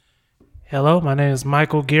Hello, my name is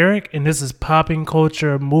Michael Garrick, and this is Popping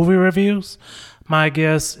Culture Movie Reviews. My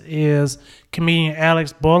guest is comedian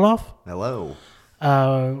Alex Boloff. Hello.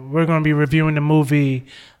 We're going to be reviewing the movie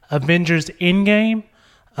Avengers Endgame.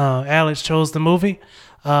 Alex chose the movie.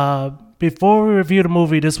 Before we review the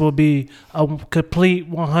movie, this will be a complete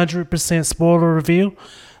 100% spoiler review.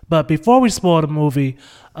 But before we spoil the movie,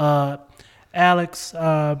 Alex,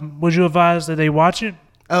 would you advise that they watch it?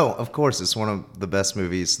 Oh, of course. It's one of the best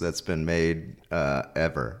movies that's been made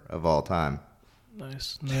ever of all time.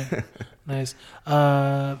 Nice. Do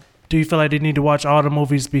you feel like they need to watch all the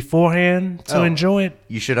movies beforehand to enjoy it?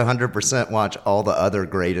 You should 100% watch all the other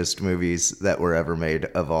greatest movies that were ever made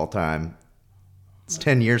of all time. It's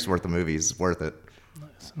 10 years worth of movies. It's worth it.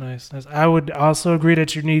 Nice. I would also agree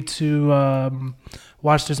that you need to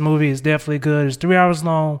watch this movie. It's definitely good. It's 3 hours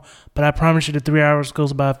long, but I promise you the 3 hours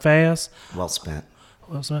goes by fast. Well spent.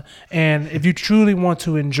 And if you truly want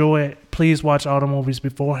to enjoy it, please watch all the movies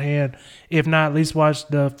beforehand. If not, at least watch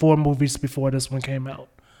the 4 movies before this one came out.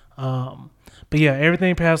 But yeah,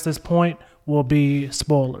 everything past this point will be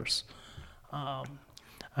spoilers. All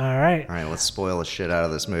right. All right, let's spoil the shit out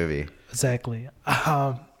of this movie. Exactly.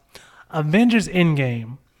 Avengers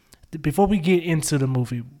Endgame. Before we get into the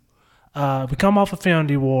movie, we come off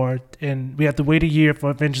Infinity War, and we have to wait a year for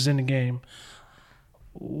Avengers Endgame.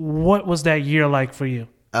 What was that year like for you?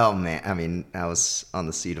 Oh, man. I mean, I was on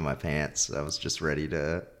the seat of my pants. I was just ready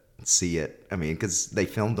to see it. I mean, because they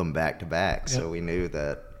filmed them back to back, so we knew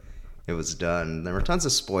that it was done. There were tons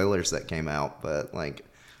of spoilers that came out, but, like,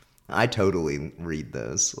 I totally read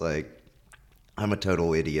those. Like, I'm a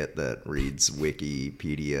total idiot that reads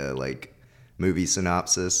Wikipedia, like, movie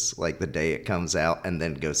synopsis, like, the day it comes out, and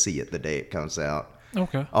then go see it the day it comes out.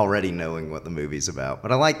 Okay. Already knowing what the movie's about.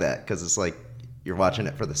 But I like that, because it's like, you're watching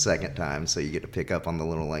it for the second time, so you get to pick up on the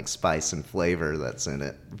little like spice and flavor that's in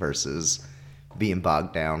it versus being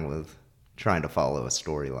bogged down with trying to follow a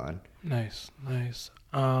storyline. Nice.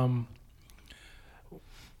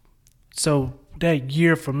 So that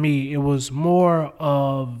year for me, it was more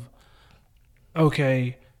of,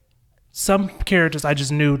 okay, some characters I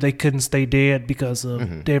just knew they couldn't stay dead because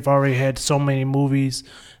of they've already had so many movies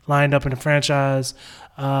lined up in the franchise.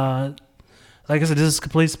 Like I said, this is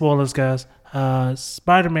complete spoilers, guys.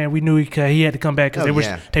 Spider-Man, we knew he had to come back because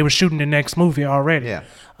they were shooting the next movie already.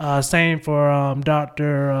 Yeah. Same for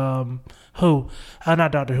Doctor Who.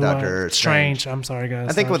 Not Doctor Who. Doctor Strange. I'm sorry, guys.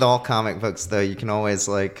 I think with all comic books, though, you can always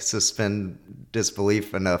like suspend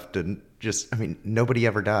disbelief enough to just. I mean, nobody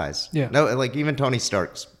ever dies. Yeah. No, like even Tony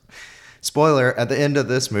Stark's. Spoiler, at the end of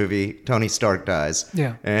this movie, Tony Stark dies.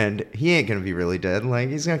 Yeah. And he ain't going to be really dead. Like,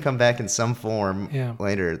 he's going to come back in some form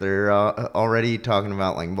later. They're already talking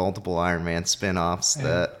about, like, multiple Iron Man spin-offs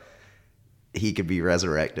that he could be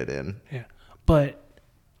resurrected in. Yeah. But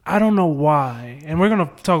I don't know why, and we're going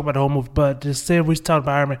to talk about the whole movie, but just say we talked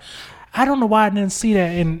about Iron Man. I don't know why I didn't see that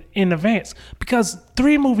in advance. Because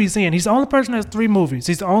 3 movies in, he's the only person that has 3 movies.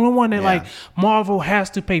 He's the only one that like Marvel has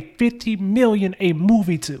to pay $50 million a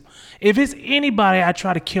movie to. If it's anybody I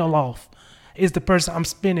try to kill off, is the person I'm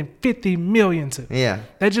spending $50 million to. Yeah.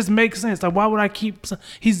 That just makes sense. Like, why would I keep?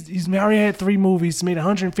 He's already had 3 movies, made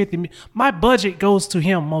 $150 million. My budget goes to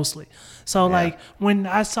him mostly. So like when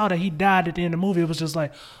I saw that he died at the end of the movie, it was just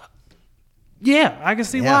like, yeah, I can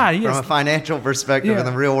see why. From a financial perspective in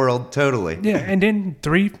the real world, totally. Yeah, and then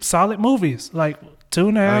 3 solid movies, like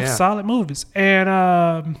 2.5 solid movies. And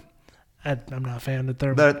I'm not a fan of the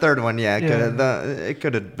third one. The third one, it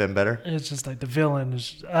could have been better. It's just like the villain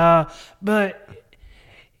is, but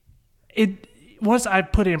once I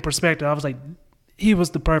put it in perspective, I was like, he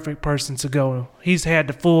was the perfect person to go. He's had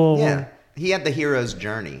the full. Yeah. He had the hero's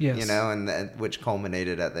journey, yes. and which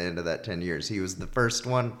culminated at the end of that 10 years. He was the first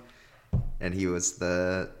one. And he was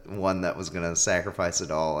the one that was going to sacrifice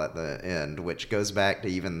it all at the end, which goes back to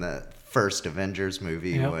even the first Avengers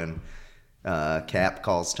movie when Cap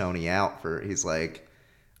calls Tony out he's like,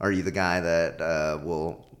 are you the guy that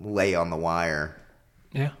will lay on the wire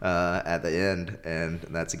at the end? And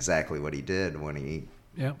that's exactly what he did when he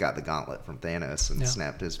got the gauntlet from Thanos and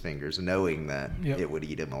snapped his fingers, knowing that it would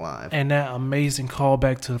eat him alive. And that amazing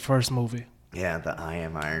callback to the first movie. Yeah, the I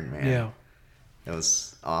Am Iron Man. Yeah. It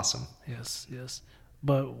was awesome. Yes.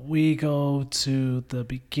 But we go to the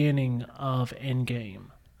beginning of Endgame.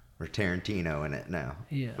 We're Tarantino in it now.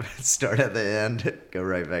 Yeah. Start at the end, go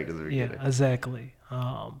right back to the beginning. Yeah, exactly.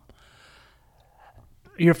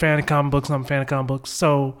 You're a fan of comic books, I'm a fan of comic books.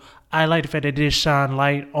 So I like the fact that they did shine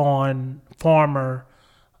light on Farmer,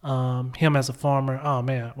 him as a farmer. Oh,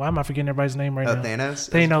 man. Why am I forgetting everybody's name right now? Thanos?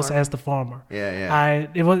 Thanos as the farmer. Yeah.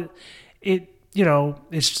 It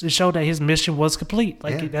it showed that his mission was complete.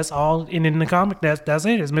 Like, Yeah. that's all. And in the comic, that's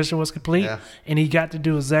it. His mission was complete, Yeah. and he got to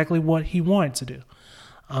do exactly what he wanted to do.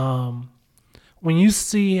 When you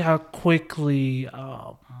see how quickly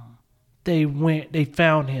they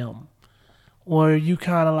found him, were you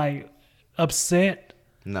kind of like upset?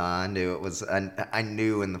 No, I knew it was. I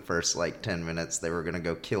knew in the first like 10 minutes they were gonna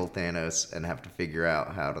go kill Thanos and have to figure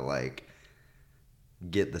out how to like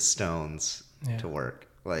get the stones to work.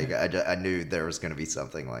 Like I knew there was gonna be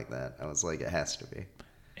something like that. I was like, it has to be.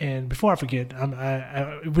 And before I forget,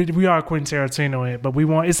 we are Quentin Tarantino, but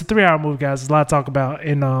it's a 3-hour movie, guys. There's a lot to talk about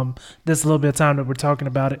in this little bit of time that we're talking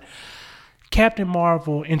about it. Captain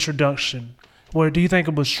Marvel introduction. Well, do you think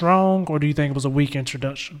it was strong, or do you think it was a weak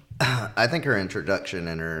introduction? I think her introduction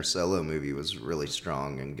in her solo movie was really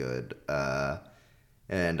strong and good.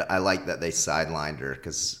 And I like that they sidelined her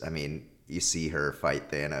because, I mean, you see her fight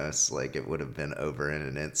Thanos, like it would have been over in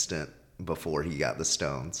an instant before he got the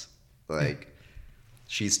stones. Like,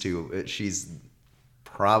 she's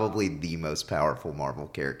probably the most powerful Marvel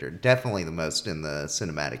character. Definitely the most in the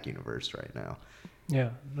cinematic universe right now.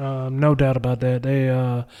 Yeah, no doubt about that.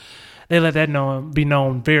 They let that be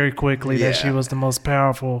known very quickly that she was the most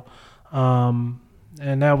powerful, and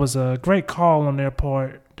that was a great call on their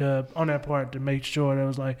part. To make sure that it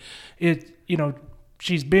was like it.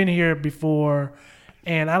 She's been here before,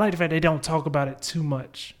 and I like the fact they don't talk about it too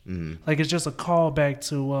much. Mm-hmm. Like, it's just a callback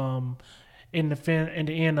to in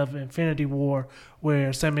the end of Infinity War,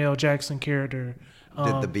 where Samuel L. Jackson character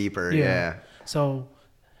did the beeper. Yeah. So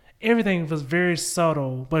everything was very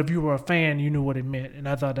subtle, but if you were a fan, you knew what it meant, and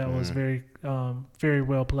I thought that was very, very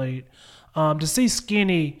well played. To see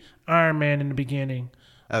skinny Iron Man in the beginning.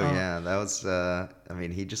 Oh yeah, that was. I mean,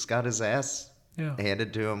 he just got his ass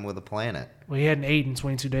handed to him with a planet. Well, he hadn't ate in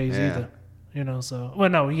 22 days either. So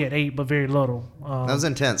no, he had ate, but very little. That was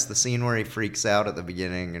intense. The scene where he freaks out at the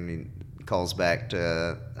beginning and he calls back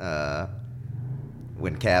to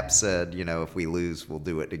when Cap said, if we lose, we'll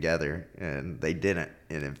do it together, and they didn't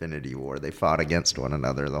in Infinity War. They fought against one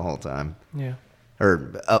another the whole time. Yeah.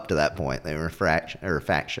 Or up to that point, they were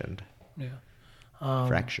factioned. Yeah.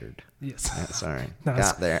 Fractured. Yes. Yeah, sorry. No,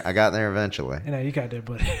 I got there eventually. You got there,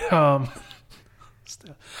 buddy.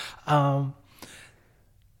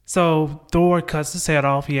 So Thor cuts his head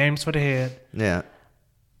off. He aims for the head. Yeah.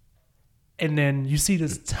 And then you see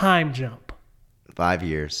this time jump. 5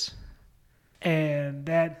 years. And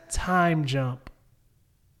that time jump,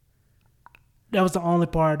 that was the only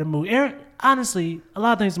part of the movie. Honestly, a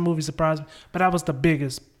lot of things in the movie surprised me, but that was the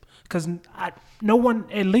biggest. Because no one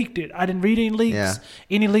had leaked it. I didn't read any leaks. Yeah.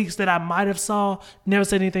 Any leaks that I might have saw never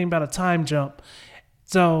said anything about a time jump.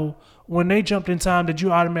 So when they jumped in time, did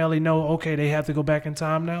you automatically know, okay, they have to go back in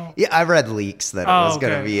time now? Yeah, I read leaks that it was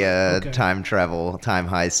going to be a time travel, time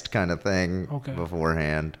heist kind of thing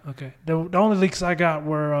beforehand. Okay. The only leaks I got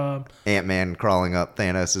were... Ant-Man crawling up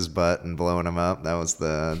Thanos' butt and blowing him up. That was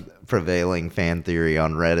the prevailing fan theory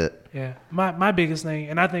on Reddit. Yeah. My biggest thing,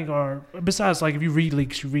 and I think besides, like, if you read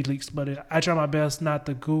leaks, but I try my best not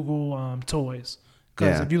to Google toys.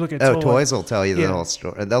 Because if you look at toys will tell you the whole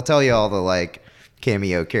story. They'll tell you all the, like,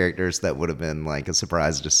 cameo characters that would have been like a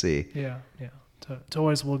surprise to see. Yeah.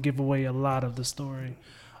 Toys will give away a lot of the story.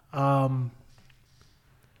 But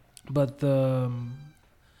 5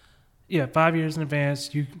 years in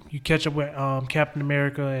advance, you catch up with Captain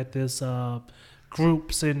America at this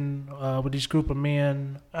group sitting with this group of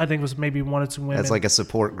men. I think it was maybe 1 or 2 women. That's like a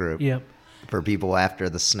support group. Yep. For people after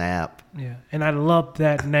the snap. Yeah, and I loved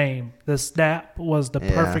that name. The snap was the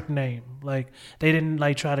perfect name. Like, they didn't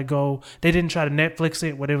they didn't try to Netflix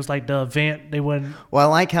it where it was like the event. They wouldn't. Well,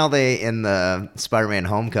 I like how they, in the Spider-Man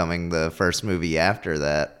Homecoming, the first movie after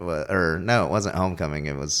that, it wasn't Homecoming,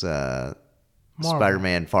 it was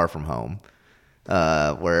Spider-Man Far From Home,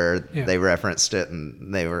 where they referenced it,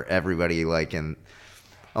 and everybody like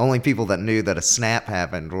only people that knew that a snap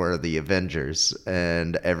happened were the Avengers,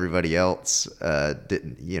 and everybody else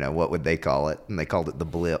didn't. What would they call it? And they called it the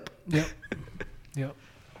blip. Yep.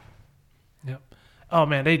 Oh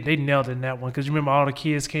man, they nailed it in that one, because you remember all the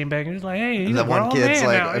kids came back and it was like, hey, the one kid's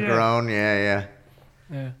like grown. Yeah.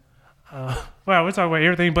 Wow, we're talking about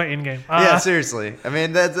everything but Endgame. Yeah, seriously. I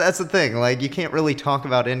mean, that's the thing. Like, you can't really talk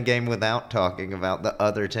about Endgame without talking about the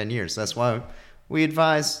other 10 years. That's why we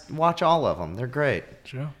advise watch all of them. They're great.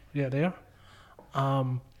 Sure. Yeah, they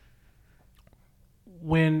are.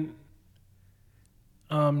 When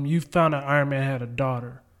you found out Iron Man had a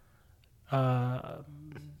daughter, to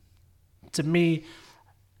me,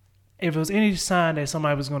 if it was any sign that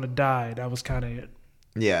somebody was going to die, that was kind of it.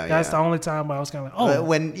 Yeah, that's the only time where I was kind of like, oh.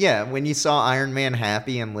 When you saw Iron Man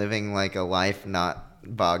happy and living like a life not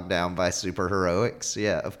bogged down by superheroics,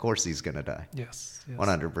 yeah, of course he's gonna die. Yes.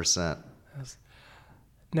 100%. Yes.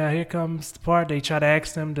 Now here comes the part they try to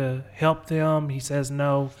ask him to help them. He says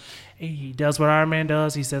no. He does what Iron Man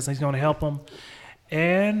does. He says he's going to help them,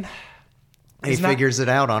 and he figures it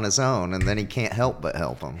out on his own, and then he can't help but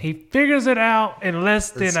help him. He figures it out in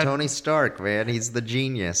less than It's Tony Stark, man. He's the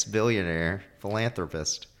genius, billionaire,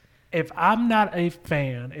 philanthropist. If I'm not a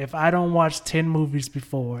fan, if I don't watch 10 movies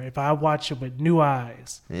before, if I watch it with new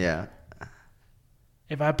eyes, Yeah.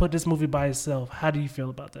 if I put this movie by itself, how do you feel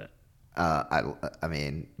about that? I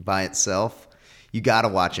mean, by itself, you got to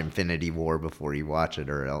watch Infinity War before you watch it,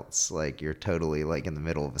 or else like you're totally like in the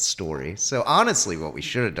middle of a story. So honestly, what we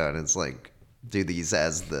should have done is like do these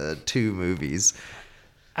as the 2 movies.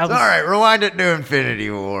 All right, rewind it to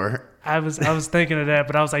Infinity War. I was thinking of that,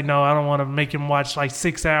 but I was like, no, I don't want to make him watch like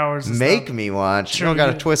 6 hours. Make me watch. You don't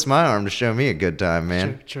got to twist my arm to show me a good time,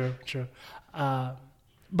 man. True.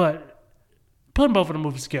 But putting both of the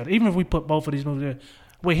movies together, even if we put both of these movies together,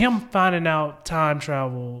 with him finding out time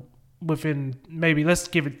travel within maybe, let's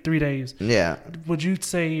give it 3 days. Yeah. Would you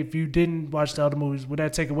say if you didn't watch the other movies, would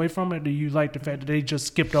that take away from it? Or do you like the fact that they just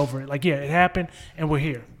skipped over it? Like, yeah, it happened and we're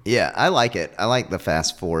here. Yeah, I like it. I like the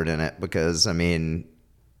fast forward in it because, I mean,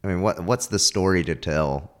 what's the story to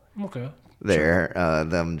tell? Okay. There,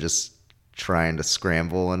 them just trying to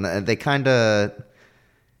scramble, and they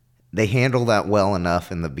handle that well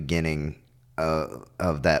enough in the beginning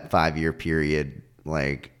of that 5-year period.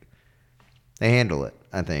 Like, they handle it,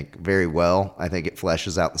 I think, very well. I think it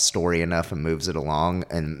fleshes out the story enough and moves it along,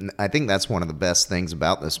 and I think that's one of the best things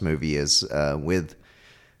about this movie is with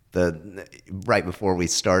right before we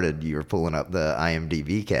started, you were pulling up the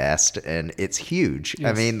IMDb cast, and it's huge. Yes.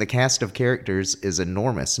 I mean, the cast of characters is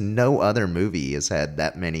enormous. No other movie has had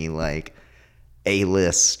that many, like,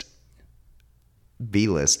 A-list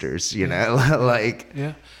B-listers, you know? Like...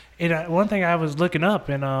 Yeah. And one thing I was looking up,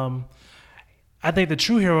 and I think the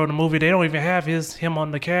true hero of the movie, they don't even have him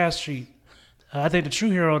on the cast sheet. I think the true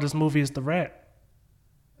hero of this movie is the Rat.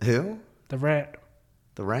 Who? The Rat.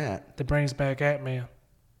 The Rat? That brings back Ant-Man.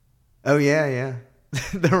 Oh, yeah.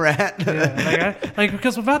 The Rat. Yeah,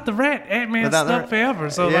 because without the Rat, Ant-Man's stuck forever.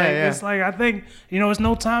 So it's like, I think, it's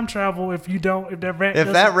no time travel if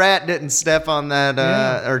that rat didn't step on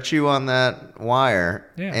that or chew on that wire,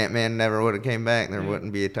 Ant-Man never would have came back. There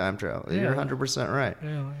wouldn't be a time travel. You're 100% right.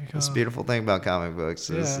 Yeah, that's the beautiful thing about comic books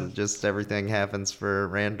is just everything happens for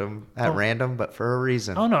random, but for a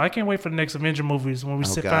reason. Oh no, I can't wait for the next Avenger movies when we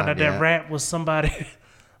find out that Rat was somebody.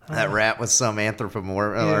 That rat was some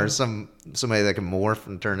anthropomorph or somebody that can morph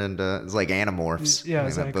and turn into, it's like Animorphs. Yeah,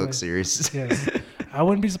 exactly. That book series. Yes. I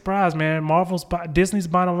wouldn't be surprised, man. Disney's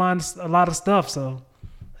buying a lot of stuff, so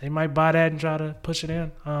they might buy that and try to push it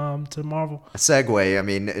in to Marvel. A segue. I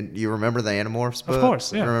mean, you remember the Animorphs book? Of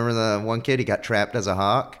course, yeah. Remember the one kid, he got trapped as a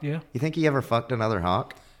hawk? Yeah. You think he ever fucked another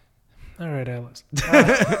hawk? All right, Alex.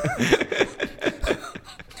 I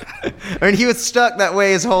mean, he was stuck that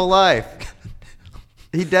way his whole life.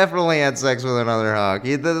 He definitely had sex with another hawk.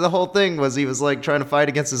 The whole thing was he was like trying to fight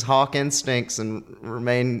against his hawk instincts and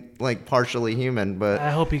remain like partially human. But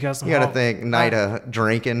I hope he got some. You got to think Nida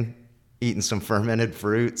drinking, eating some fermented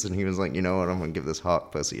fruits, and he was like, you know what, I'm gonna give this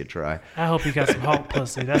hawk pussy a try. I hope he got some hawk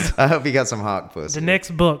pussy. I hope he got some hawk pussy. The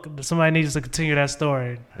next book, somebody needs to continue that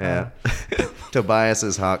story. Yeah,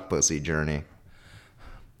 Tobias's hawk pussy journey.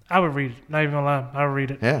 I would read it. Not even gonna lie, I would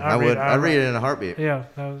read it. Yeah, I would. I'd read it in a heartbeat. Yeah,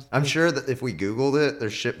 I'm sure that if we Googled it,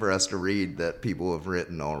 there's shit for us to read that people have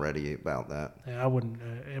written already about that. Yeah, I wouldn't.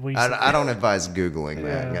 I don't advise Googling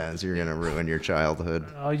that, guys. You're gonna ruin your childhood.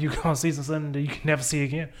 Oh, you gonna see something that you can never see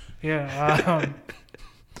again. Yeah.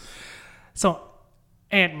 So,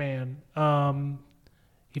 Ant-Man.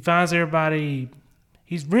 He finds everybody.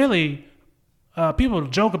 He's really. People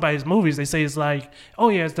joke about his movies. They say it's like, oh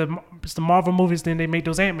yeah, it's the Marvel movies. Then they make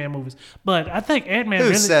those Ant-Man movies. But I think Ant-Man.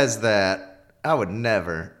 Who says that? I would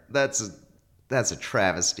never. That's a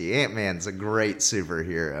travesty. Ant-Man's a great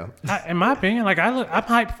superhero. In my opinion, like I'm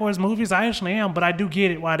hyped for his movies. I actually am, but I do get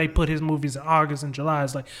it why they put his movies in August and July.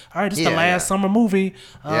 It's like, all right, this is the last summer movie.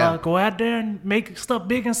 Go out there and make stuff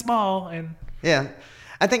big and small. And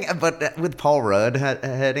I think, but with Paul Rudd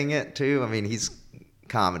heading it too. I mean, he's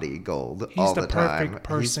comedy gold all the time. He's the perfect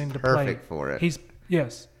person to play. He's perfect for it.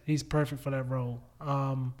 He's perfect for that role.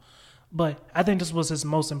 But I think this was his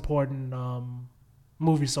most important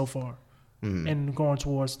movie so far, and going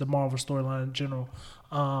towards the Marvel storyline in general.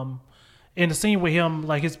 In the scene with him,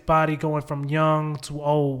 like his body going from young to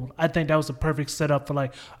old, I think that was a perfect setup for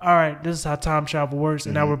like, all right, this is how time travel works,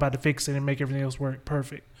 and now we're about to fix it and make everything else work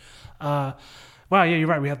perfect. Wow, yeah, you're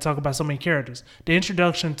right. We have to talk about so many characters. The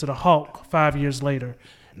introduction to the Hulk 5 years later.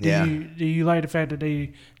 Do you like the fact that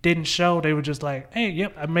they didn't show? They were just like, hey,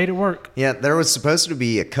 yep, I made it work. Yeah, there was supposed to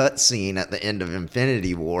be a cut scene at the end of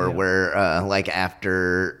Infinity War where, like,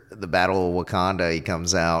 after the Battle of Wakanda, he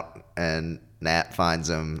comes out and Nat finds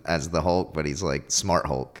him as the Hulk, but he's like Smart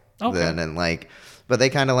Hulk. Okay. Then, and like, but they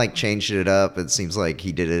kind of like changed it up. It seems like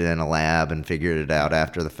he did it in a lab and figured it out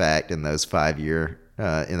after the fact in those 5 year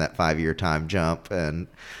in that 5 year time jump, and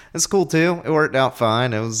it's cool too. It worked out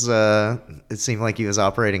fine. It was it seemed like he was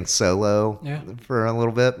operating solo for a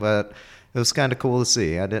little bit, but it was kind of cool to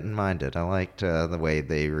see. I didn't mind it. I liked the way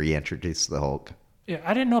they reintroduced the Hulk. Yeah,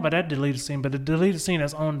 I didn't know about that deleted scene, but the deleted scene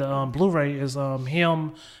that's on the Blu-ray is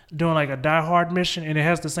him doing like a Die Hard mission, and it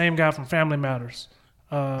has the same guy from Family Matters.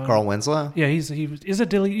 Carl Winslow? Yeah, he's a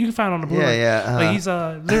delete. You can find it on the Blu-ray. Yeah. But he's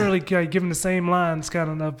literally giving the same lines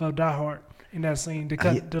kind of Die Hard in that scene. The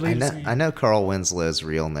deleted scene. I know Carl Winslow's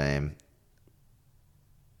real name.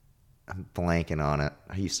 I'm blanking on it.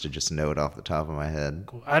 I used to just know it off the top of my head.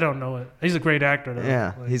 Cool. I don't know it. He's a great actor, though.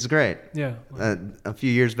 Yeah, he's great. Yeah. A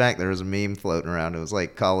few years back, there was a meme floating around. It was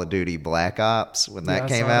like Call of Duty Black Ops when that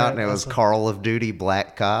came out, and it was Call of Duty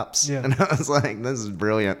Black Cops. Yeah. And I was like, this is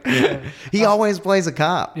brilliant. Yeah. He always plays a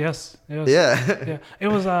cop. Yes. Yeah. Yeah. It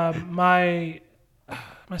was my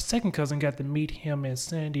second cousin got to meet him in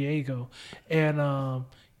San Diego, and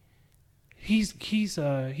he's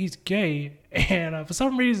gay, and for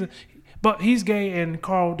some reason. But he's gay, and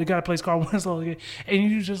Carl, the guy that plays Carl Winslow, is gay. And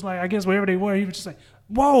you just like, I guess wherever they were, he was just like,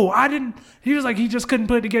 whoa, he was like, he just couldn't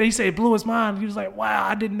put it together. He said it blew his mind. He was like, wow,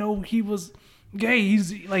 I didn't know he was gay.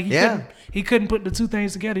 He's like, he couldn't put the two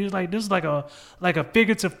things together. He was like, this is like a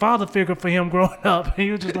figurative father figure for him growing up. And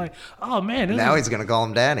he was just like, oh man. Now he's going to call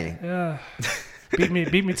him daddy. Yeah. Beat me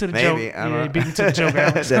to the Maybe, joke. Yeah, he beat me to the joke,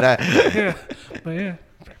 Alex. Did I? Yeah. But yeah,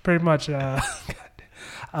 pretty much.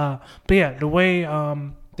 But yeah, the way,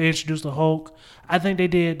 they introduced the Hulk. I think they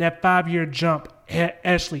did that 5 year jump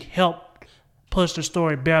actually helped push the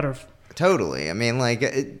story better. Totally. I mean,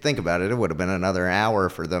 like, think about it. It would have been another hour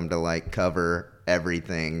for them to like cover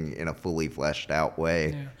everything in a fully fleshed out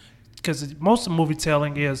way. Yeah. Because most of the movie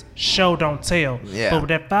telling is show don't tell. Yeah. But with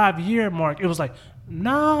that 5 year mark, it was like,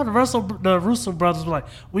 no, the Russo brothers were like,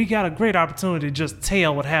 we got a great opportunity to just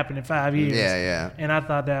tell what happened in 5 years. Yeah. And I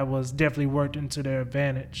thought that was definitely worked into their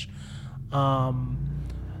advantage.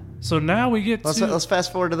 So now we get to... Let's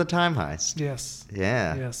fast forward to the time heist. Yes.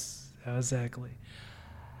 Yeah. Yes, exactly.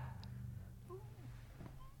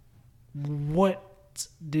 What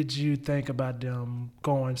did you think about them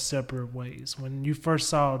going separate ways? When you first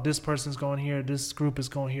saw this person's going here, this group is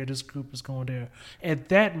going here, this group is going there. At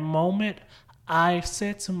that moment, I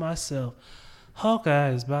said to myself,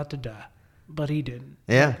 Hawkeye is about to die. But he didn't.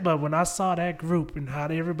 Yeah. But when I saw that group and how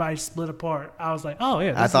everybody split apart, I was like, oh,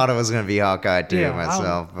 yeah. I thought it was going to be Hawkeye too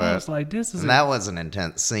myself. I was like, this is... And that was an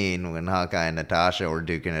intense scene when Hawkeye and Natasha were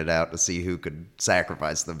duking it out to see who could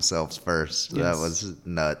sacrifice themselves first. Yes. That was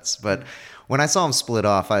nuts. But when I saw them split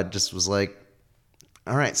off, I just was like,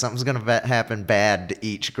 all right, something's going to happen bad to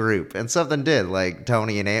each group. And something did. Like,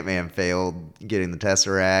 Tony and Ant-Man failed getting the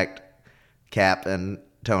Tesseract. Cap and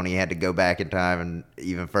Tony had to go back in time and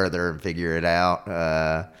even further and figure it out.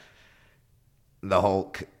 The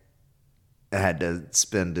Hulk had to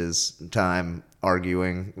spend his time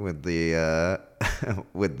arguing with the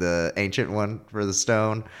with the Ancient One for the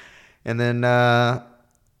stone, and then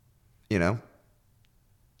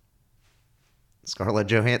Scarlett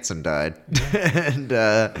Johansson died, and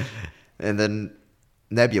then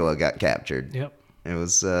Nebula got captured. Yep. It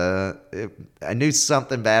was. I knew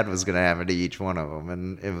something bad was going to happen to each one of them,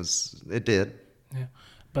 and it did. Yeah,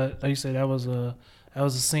 but like you said, that was a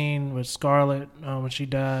scene with Scarlett when she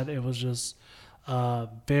died. It was just a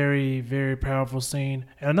very, very powerful scene.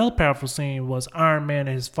 And another powerful scene was Iron Man and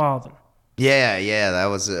his father. Yeah, that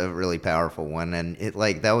was a really powerful one, and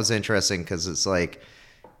that was interesting because it's like,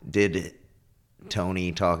 did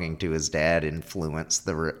Tony talking to his dad influence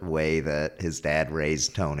the way that his dad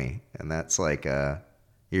raised Tony? And that's like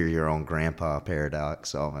you're your own grandpa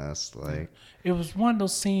paradox almost. Like, it was one of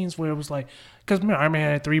those scenes where it was like, because Iron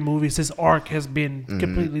Man had 3 movies, his arc has been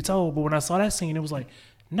completely told. But when I saw that scene, it was like,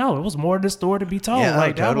 no, it was more of the story to be told. Yeah,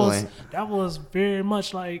 like totally. that was very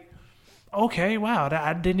much like, okay, wow,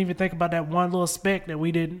 I didn't even think about that one little speck that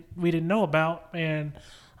we didn't know about. And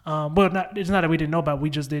it's not that we didn't know about,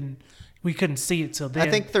 we couldn't see it till then.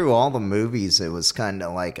 I think through all the movies, it was kind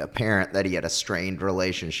of like apparent that he had a strained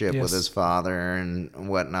relationship with his father and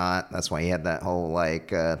whatnot. That's why he had that whole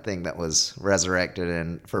thing that was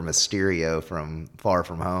resurrected for Mysterio from Far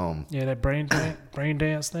From Home. Yeah, that brain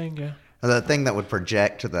dance thing. Yeah. The thing that would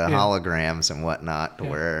project the holograms and whatnot to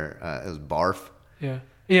where it was barf. Yeah.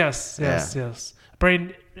 Yes.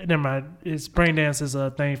 Brain. Never mind. It's brain dance is a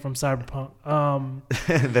thing from Cyberpunk.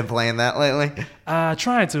 Been playing that lately?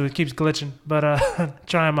 Trying to. It keeps glitching, but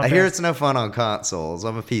trying my best. I hear it's no fun on consoles.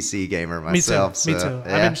 I'm a PC gamer myself. Me too. Yeah.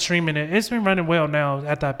 I've been streaming it. It's been running well now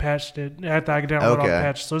after I patched it. After I downloaded all the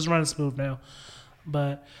patches, so it's running smooth now.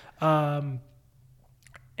 But and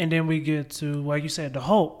then we get to, like you said, the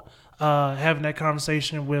Hulk. Having that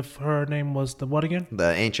conversation with her name was the what again?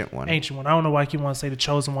 The Ancient One. Ancient One. I don't know why I keep wanting to say the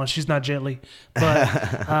Chosen One. She's not Jet Li, but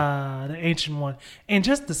the Ancient One. And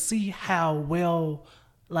just to see how well,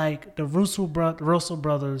 like, the Russo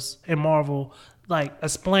brothers in Marvel, like,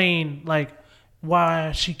 explain, like,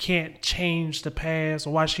 why she can't change the past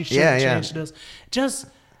or why she shouldn't change this. Just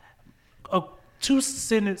 2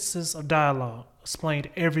 sentences of dialogue explained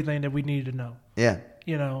everything that we needed to know. Yeah.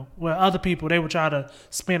 You know, where other people, they would try to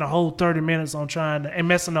spend a whole 30 minutes on trying to, and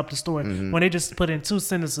messing up the story. Mm-hmm. When they just put in 2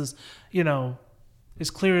 sentences, you know, it's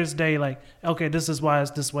clear as day, like, okay, this is why it's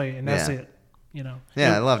this way, and that's it. You know.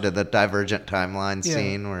 Yeah, I loved it. The divergent timeline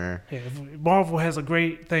scene where... Yeah, Marvel has a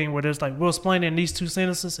great thing where there's like, we'll explain it in these 2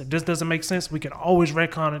 sentences. If this doesn't make sense, we can always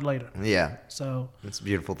retcon it later. Yeah. So... It's a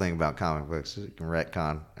beautiful thing about comic books. You can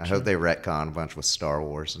retcon. I hope they retcon a bunch with Star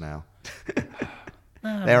Wars now.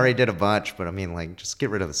 They already did a bunch, but I mean, like, just get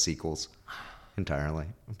rid of the sequels entirely.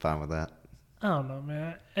 I'm fine with that. I don't know,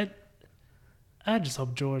 man. I just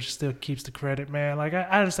hope George still keeps the credit, man. Like, I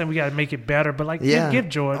understand we got to make it better, but, like, give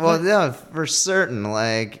George. Well, yeah, for certain.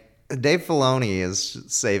 Like, Dave Filoni is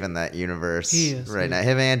saving that universe right now.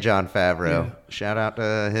 Him and Jon Favreau. Yeah. Shout out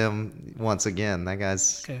to him once again. That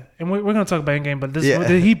guy's... Okay. And we're going to talk about Endgame, but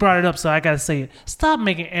he brought it up, so I got to say it. Stop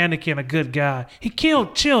making Anakin a good guy. He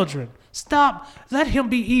killed children. Stop. Let him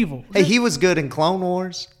be evil. Hey, he was good in Clone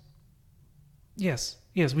Wars. Yes,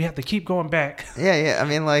 we have to keep going back. Yeah. I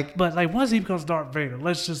mean, like... But, like, once he becomes Darth Vader,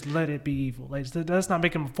 let's just let it be evil. Like, let's not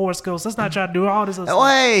make him a Force ghost. Let's not try to do all this other stuff.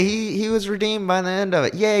 Hey, he was redeemed by the end of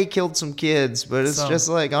it. Yeah, he killed some kids, but it's just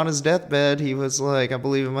like on his deathbed, he was like, I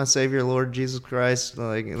believe in my Savior, Lord Jesus Christ.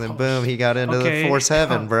 Like, and then boom, he got into the Force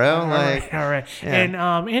heaven, bro. All right. Yeah. And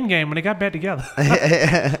Endgame, when they got back together...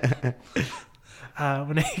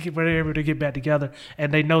 when they were able to get back together,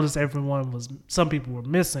 and they noticed some people were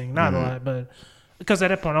missing, not a lot, but because at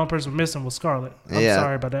that point, the only person missing was Scarlet. I'm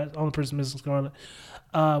sorry about that. The only person missing was Scarlet.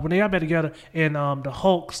 When they got back together, and the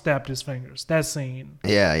Hulk snapped his fingers. That scene.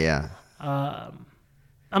 Yeah.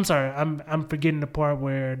 I'm sorry. I'm forgetting the part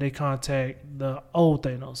where they contact the old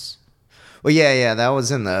Thanos. Well, yeah. That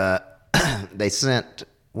was in the. They sent.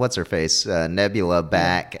 What's her face? Nebula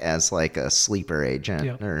back as like a sleeper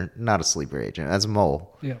agent, or not a sleeper agent, as a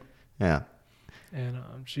mole. Yeah. And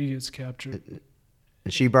she gets captured.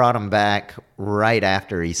 She brought him back right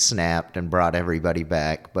after he snapped and brought everybody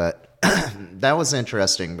back. But that was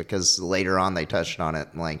interesting because later on they touched on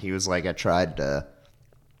it. Like, he was like, I tried to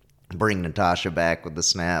bring Natasha back with the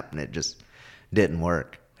snap, and it just didn't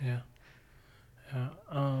work. Yeah.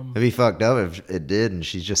 It'd be fucked up if it did, and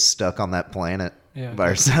she's just stuck on that planet. By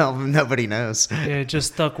herself. Nobody knows. Yeah,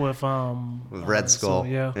 just stuck with Red Skull. So,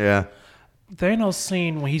 yeah. Thanos'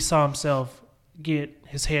 scene when he saw himself get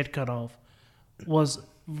his head cut off was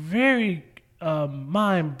very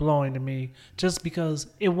mind blowing to me, just because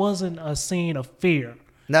it wasn't a scene of fear.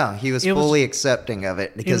 No, he was fully accepting of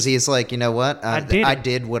it because he's like, you know what? I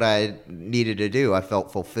did what I needed to do. I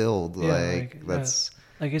felt fulfilled. Yeah, that's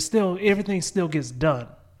like it's still, everything still gets done.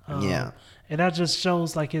 And that just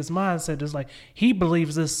shows, like, his mindset is like, he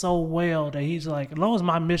believes this so well that he's like, as long as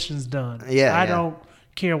my mission's done, I don't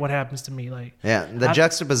care what happens to me. Like, the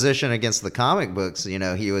juxtaposition against the comic books, you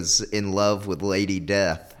know, he was in love with Lady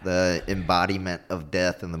Death, the embodiment of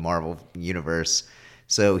death in the Marvel universe.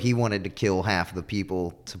 So he wanted to kill half the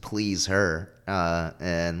people to please her.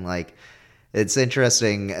 And, like, it's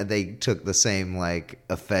interesting. They took the same, like,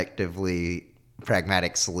 effectively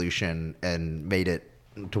pragmatic solution and made it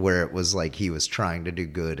to where it was like he was trying to do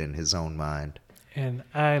good in his own mind. And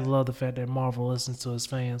I love the fact that Marvel listens to his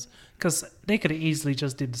fans, because they could have easily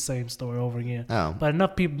just did the same story over again. But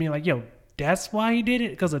enough people being like, yo, that's why he did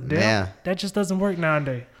it, because of death? Yeah. That just doesn't work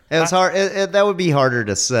nowadays. It was hard. That would be harder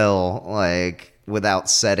to sell, like, without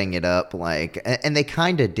setting it up. Like, and they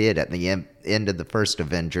kind of did at the end of the first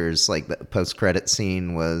Avengers. Like, the post-credit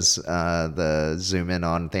scene was the zoom in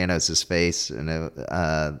on Thanos' face, and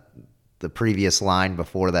the previous line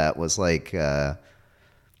before that was like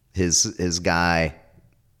his guy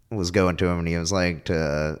was going to him, and he was like,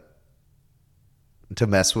 to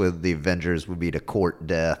mess with the Avengers would be to court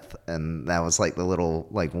death. And that was like the little,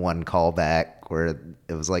 like, one callback where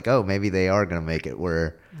it was like, oh, maybe they are going to make it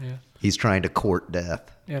where He's trying to court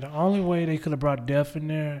death. Yeah, the only way they could have brought Death in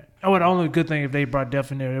there. Oh, the only good thing if they brought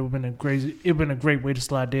Death in there, it would have been a great way to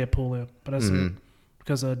slide Deadpool in. But that's it.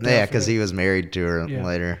 Because of Death. Yeah, because he was married to her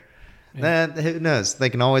later. Yeah. Who knows? They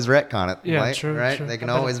can always retcon it. Yeah, true. Right? True. They can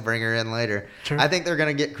always bring her in later. True. I think they're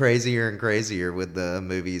going to get crazier and crazier with the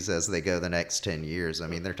movies as they go the next 10 years. I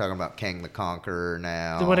mean, they're talking about Kang the Conqueror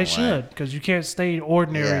now. Well, they should, because you can't stay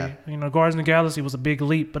ordinary. Yeah. You know, Guardians of the Galaxy was a big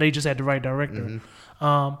leap, but they just had the right director.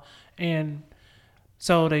 And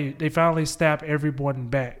so they finally snapped everyone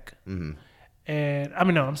back. And I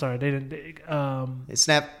mean, no, I'm sorry, they didn't. It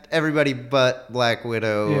snapped everybody but Black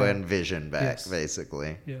Widow and Vision back,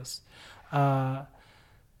 basically. Yes.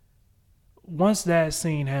 Once that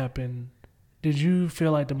scene happened, did you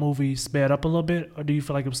feel like the movie sped up a little bit, or do you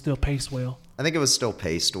feel like it was still paced well? I think it was still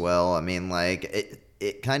paced well. I mean, like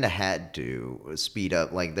it kind of had to speed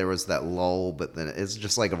up. Like there was that lull, but then it's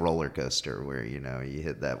just like a roller coaster where you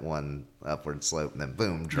hit that one upward slope and then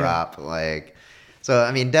boom, drop. Like, so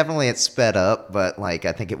I mean, definitely it sped up, but like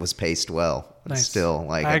I think it was paced well. Nice. Still,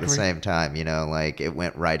 like I at agree. the same time, like it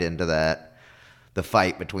went right into the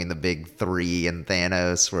fight between the big three and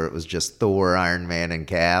Thanos, where it was just Thor, Iron Man, and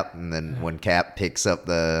Cap. And then when Cap picks up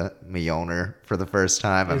the Mjolnir for the first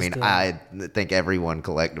time, I think everyone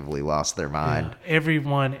collectively lost their mind. Yeah,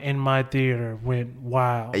 everyone in my theater went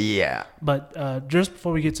wild. Yeah. But just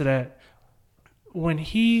before we get to that, when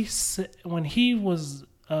he was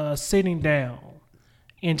sitting down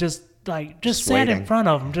and just sat waiting. in front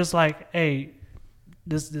of him, just like, hey,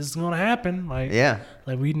 this is gonna happen. Like,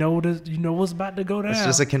 like we know this, what's about to go down. It's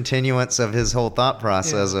just a continuance of his whole thought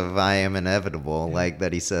process of I am inevitable, like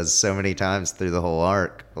that he says so many times through the whole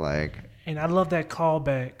arc. Like, and I love that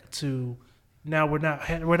callback to now we're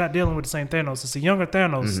not dealing with the same Thanos. It's a younger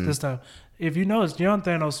Thanos this time. If you notice, young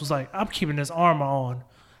Thanos was like, I'm keeping this armor on.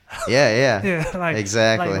 Yeah, like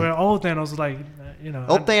exactly. Like where old Thanos was like,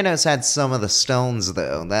 Old Thanos had some of the stones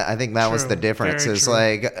though. I think that was the difference. It's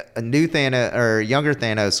like a new Thanos or younger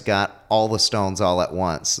Thanos got all the stones all at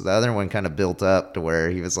once. The other one kind of built up to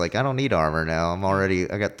where he was like, I don't need armor now.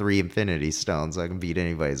 I got 3 Infinity Stones. I can beat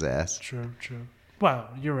anybody's ass. True. Wow,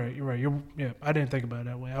 you're right. I didn't think about it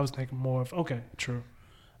that way. I was thinking more of true.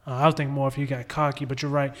 I was thinking more if he got cocky, but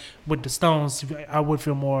you're right. With the stones, I would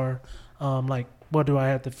feel more like, what do I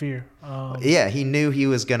have to fear? He knew he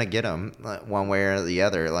was gonna get him one way or the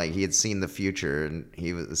other. Like he had seen the future, and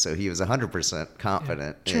he was 100%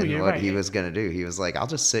 confident in what he was gonna do. He was like, "I'll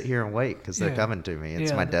just sit here and wait because they're coming to me.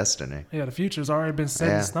 It's my destiny." Yeah, the future's already been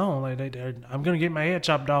set in stone. Like I'm gonna get my head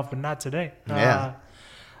chopped off, but not today.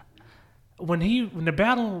 When the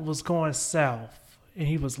battle was going south and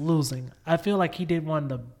he was losing, I feel like he did one of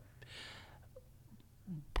the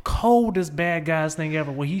coldest bad guys thing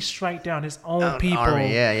ever, where he strike down his own people.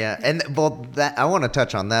 Army, and that I want to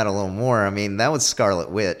touch on that a little more. I mean, that was Scarlet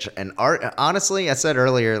Witch, and honestly, I said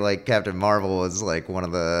earlier, like Captain Marvel was like one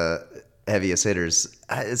of the heaviest hitters.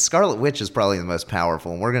 Scarlet Witch is probably the most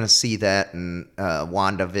powerful, and we're gonna see that in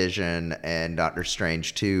WandaVision and Doctor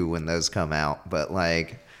Strange 2 when those come out. But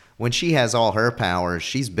like, when she has all her powers,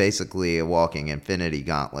 she's basically a walking Infinity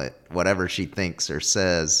Gauntlet. Whatever she thinks or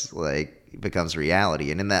says, like, becomes reality.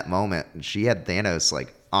 And in that moment, she had Thanos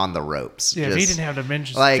like on the ropes. Yeah, if he didn't have the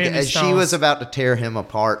Avengers, like as she was about to tear him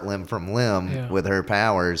apart limb from limb with her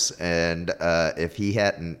powers, and if he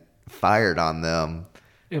hadn't fired on them,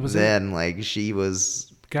 like she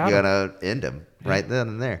was gonna end him right then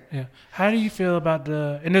and there. Yeah. How do you feel about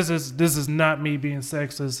and this is not me being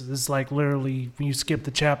sexist. It's like literally when you skip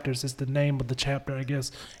the chapters, it's the name of the chapter, I guess,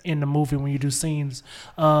 in the movie when you do scenes.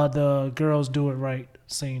 The girls do it right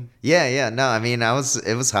scene. Yeah. No, I mean, it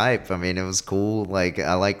was hype. I mean, it was cool. Like,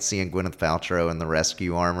 I like seeing Gwyneth Paltrow in the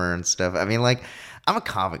rescue armor and stuff. I mean, like, I'm a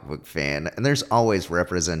comic book fan, and there's always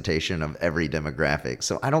representation of every demographic.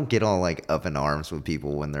 So I don't get all like up in arms with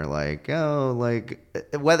people when they're like, oh, like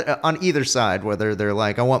whether on either side, whether they're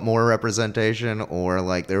like, I want more representation or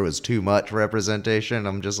like there was too much representation.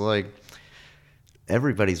 I'm just like,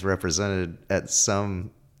 everybody's represented in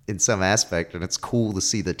some aspect, and it's cool to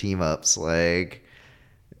see the team ups. Like,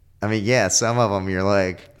 I mean, yeah, some of them you're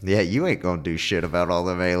like, yeah, you ain't gonna do shit about all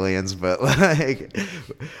them aliens, but like,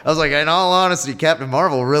 I was like, in all honesty, Captain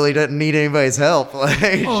Marvel really didn't need anybody's help. Like,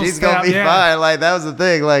 she's gonna be fine. Like, that was the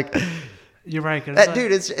thing. Like, you're right,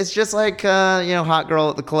 dude. It's just like hot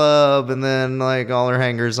girl at the club, and then like all her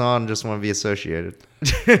hangers on just want to be associated.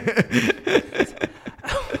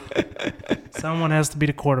 Someone has to be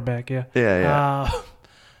the quarterback. Yeah.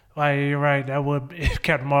 Well, you're right. That would be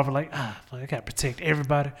Captain Marvel. Like, I gotta protect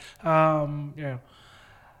everybody. Yeah.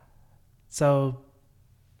 So,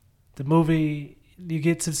 the movie, you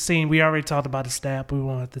get to the scene. We already talked about the snap. We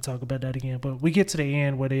won't have to talk about that again. But we get to the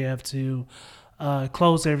end where they have to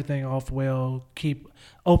close everything off well,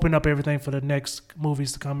 open up everything for the next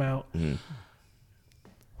movies to come out. Mm.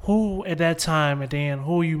 Who at that time, at the end,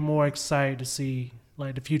 who are you more excited to see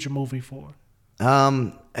like the future movie for?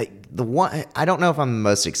 The one I don't know if I'm the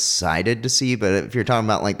most excited to see, but if you're talking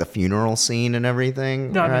about like the funeral scene and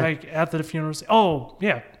everything, No, right? I mean like after the funeral. Oh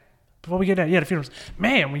yeah, before we get that, the funerals.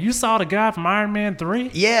 Man, when you saw the guy from Iron Man 3,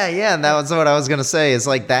 Yeah, and that was what I was gonna say. Is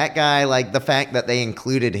like that guy, like the fact that they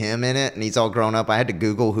included him in it, and he's all grown up. I had to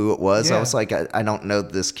Google who it was. Yeah. I was like, I don't know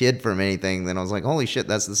this kid from anything. Then I was like, holy shit,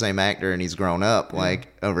 that's the same actor, and he's grown up like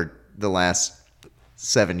over the last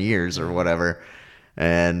 7 years or whatever.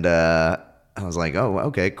 And I was like, oh,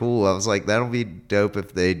 okay, cool. I was like, that'll be dope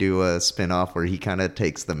if they do a spinoff where he kind of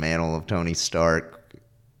takes the mantle of Tony Stark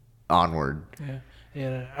onward.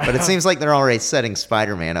 yeah. But it seems like they're already setting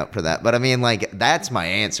Spider-Man up for that. But I mean, like, that's my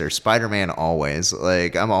answer. Spider-Man always.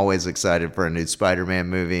 Like, I'm always excited for a new Spider-Man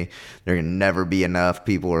movie. There can never be enough.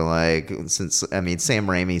 People are like, Sam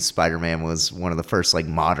Raimi's Spider-Man was one of the first, like,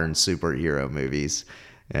 modern superhero movies.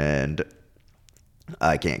 And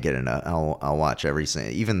I can't get enough. I'll watch every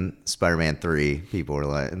single, even Spider-Man 3. People are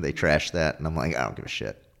like, they trash that. And I'm like, I don't give a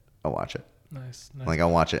shit. I'll watch it. Nice. Like, I'll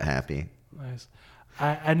watch it happy. Nice.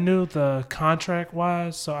 I knew the contract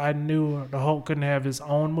wise, so I knew the Hulk couldn't have his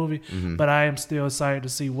own movie, Mm-hmm. but I am still excited to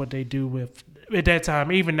see what they do with at that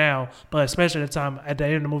time, even now, but especially at the time at the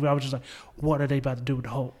end of the movie, I was just like, what are they about to do with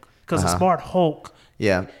the Hulk? Because a smart Hulk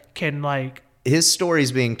Yeah. can like His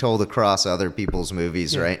story's being told across other people's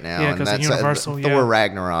movies right now. Yeah, and 'cause that's Universal, Thor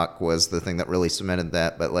Ragnarok was the thing that really cemented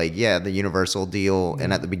that. But like, yeah, the Universal deal,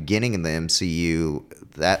 and at the beginning of the MCU,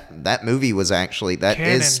 that movie was actually Canon.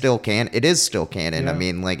 is still canon. It is still canon. I Yeah.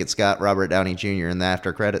 mean, like it's got Robert Downey Jr. in the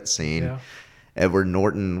after credits scene. Yeah. Edward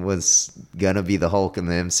Norton was gonna be the Hulk in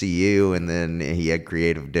the MCU, and then he had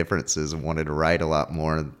creative differences and wanted to write a lot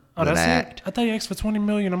more Oh, than that's act. it. I thought you asked for $20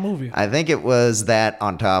 million a movie. I think it was that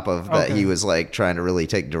on top of that Okay. he was like trying to really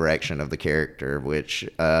take direction of the character, which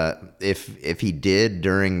if he did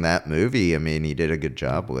during that movie, I mean, he did a good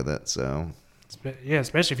job with it. So Yeah,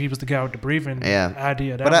 especially if he was the guy with the breathing yeah,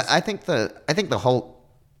 idea. That but was, I think the Hulk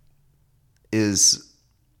is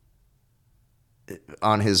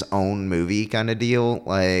on his own movie kind of deal.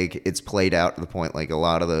 Like it's played out to the point like a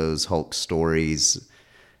lot of those Hulk stories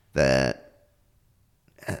that.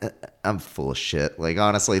 I'm full of shit. Like,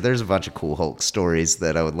 honestly, there's a bunch of cool Hulk stories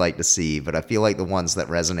that I would like to see, but I feel like the ones that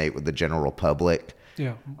resonate with the general public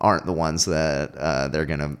yeah, aren't the ones that are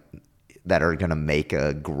gonna make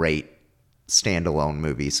a great standalone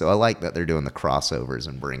movie. So I like that they're doing the crossovers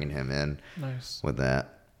and bringing him in nice. with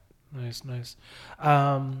that. Nice.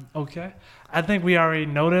 Okay. I think we already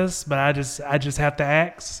know this, but I just have to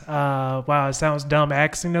ask. Wow, it sounds dumb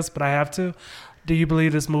asking this, but I have to. Do you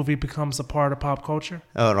believe this movie becomes a part of pop culture?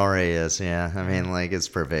 Oh, it already is. Yeah, I mean, like it's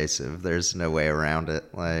pervasive. There's no way around it.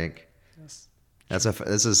 Like, Yes.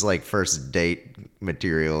 this is like first date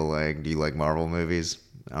material. Like, do you like Marvel movies?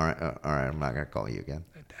 All right. I'm not gonna call you again.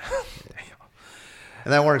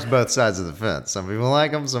 And that works both sides of the fence. Some people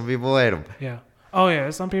like them, some people hate them. Yeah. Oh yeah,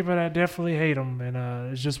 there's some people that definitely hate them,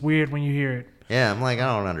 and it's just weird when you hear it. Yeah, I'm like,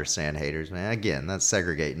 I don't understand haters, man. Again, that's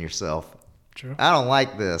segregating yourself. True. I don't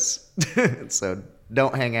like this, so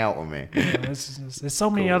don't hang out with me. Yeah, there's so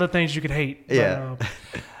many other things you could hate. Yeah.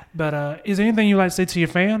 But is there anything you like to say to your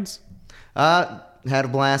fans? Had a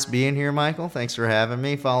blast being here, Michael. Thanks for having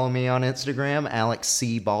me. Follow me on Instagram, Alex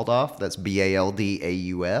C. Baldauf. That's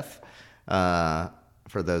BALDAUF.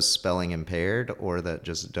 For those spelling impaired or that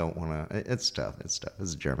just don't want to. It's tough. It's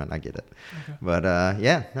German. I get it. Okay. But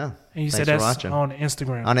yeah, no. And you Thanks said for that's watching. on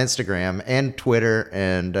Instagram. On Instagram and Twitter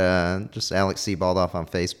and just Alex C. Baldauf on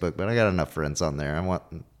Facebook. But I got enough friends on there. I want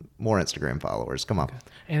more Instagram followers. Come on. Okay.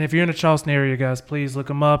 And if you're in the Charleston area, guys, please look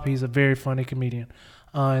him up. He's a very funny comedian.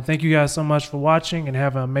 And thank you guys so much for watching and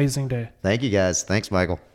have an amazing day. Thank you, guys. Thanks, Michael.